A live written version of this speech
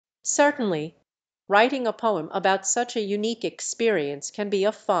Certainly, writing a poem about such a unique experience can be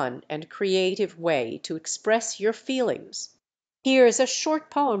a fun and creative way to express your feelings. Here's a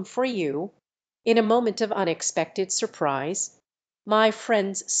short poem for you. In a moment of unexpected surprise, my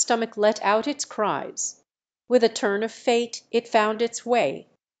friend's stomach let out its cries. With a turn of fate it found its way,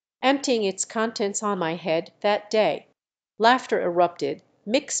 emptying its contents on my head that day. Laughter erupted,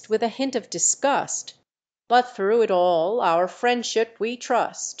 mixed with a hint of disgust, but through it all our friendship we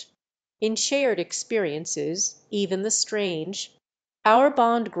trust. In shared experiences, even the strange, our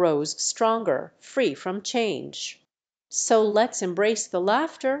bond grows stronger, free from change. So let's embrace the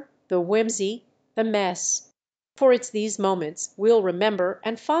laughter, the whimsy, the mess, for it's these moments we'll remember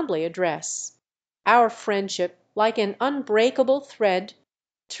and fondly address. Our friendship, like an unbreakable thread,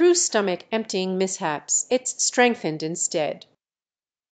 through stomach emptying mishaps it's strengthened instead.